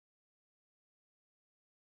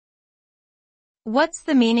What's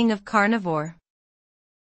the meaning of carnivore?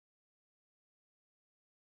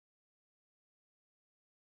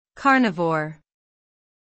 Carnivore.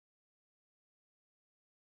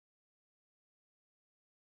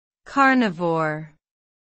 Carnivore.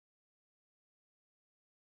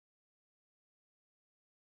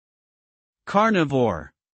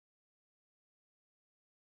 Carnivore.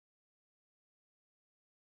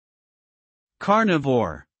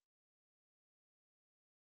 Carnivore.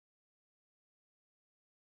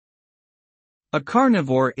 A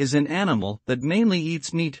carnivore is an animal that mainly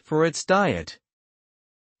eats meat for its diet.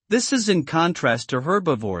 This is in contrast to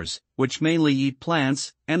herbivores, which mainly eat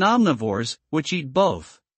plants, and omnivores, which eat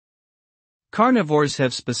both. Carnivores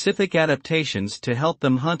have specific adaptations to help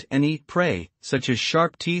them hunt and eat prey, such as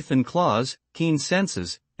sharp teeth and claws, keen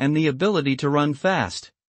senses, and the ability to run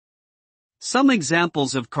fast. Some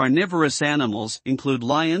examples of carnivorous animals include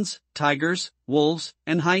lions, tigers, wolves,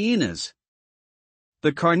 and hyenas.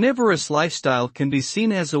 The carnivorous lifestyle can be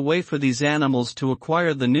seen as a way for these animals to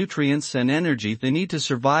acquire the nutrients and energy they need to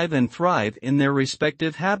survive and thrive in their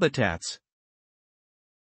respective habitats.